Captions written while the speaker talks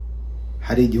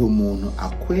hari igihe umuntu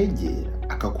akwegera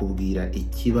akakubwira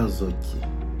ikibazo cye,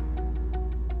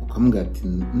 ukamubwira ati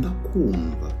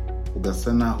ndakumva,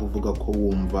 ugasa naho uvuga ko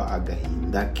wumva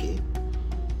agahinda ke,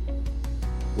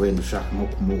 wenda ushaka nko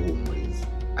kumuhumuriza,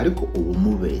 ariko uba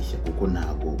umubeshya kuko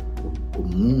ntabwo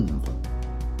umwumva,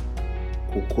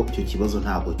 kuko icyo kibazo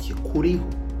ntabwo kikuriho,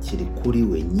 kiri kuri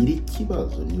we nyiri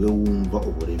ikibazo, niwe wumva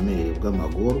uburemere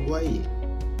bw'amagorwa ye,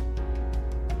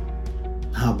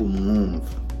 ntabwo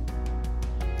umwumva.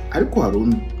 Ariko hari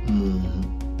umuntu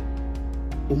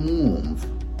umwumva.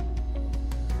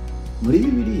 Muri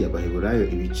Bibiliya Abaheburayo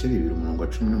ibice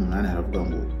 2:18 haravuga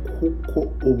ngo kuko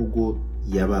ubwo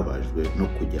yababajwe no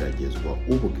kugeragezwa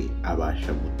ubwe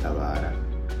abasha gutabara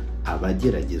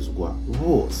abageragezwa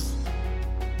bose.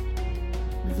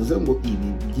 Bivuze ngo ibi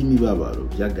by'imibabaro,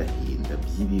 by'agahinda,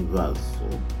 by'ibibazo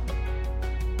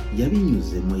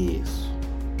yabinyuzemo Yesu,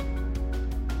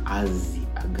 azi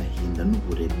agahinda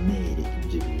n'uburemere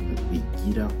ibyo bintu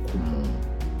bigira ku muntu,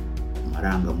 ku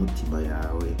marangamutima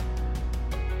yawe,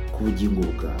 ku bugingo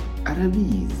bwawe,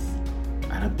 arabizi,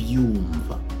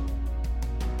 arabyumva,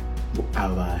 ngo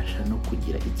abasha no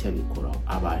kugira icyo abikoraho,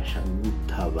 abasha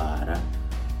gutabara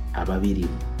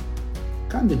ababirimo.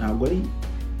 Kandi ntabwo ari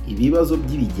ibibazo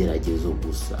by'ibigeragezo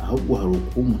gusa, ahubwo hari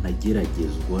uko umuntu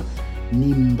ageragezwa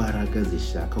n'imbaraga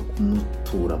zishaka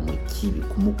kumutura mu kibi,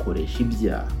 kumukoresha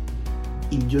ibyaha.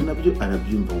 Ibyo nabyo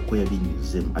arabyumva kuko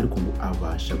yabinyuzemo, ariko ngo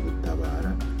abasha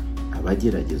gutabara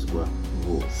abageragezwa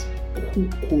bose,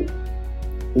 kuko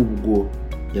ubwo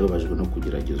yababajwe no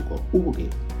kugeragezwa ubwe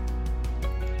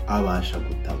abasha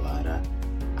gutabara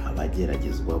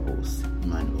abageragezwa bose.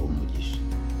 Imana ibahe umugisha.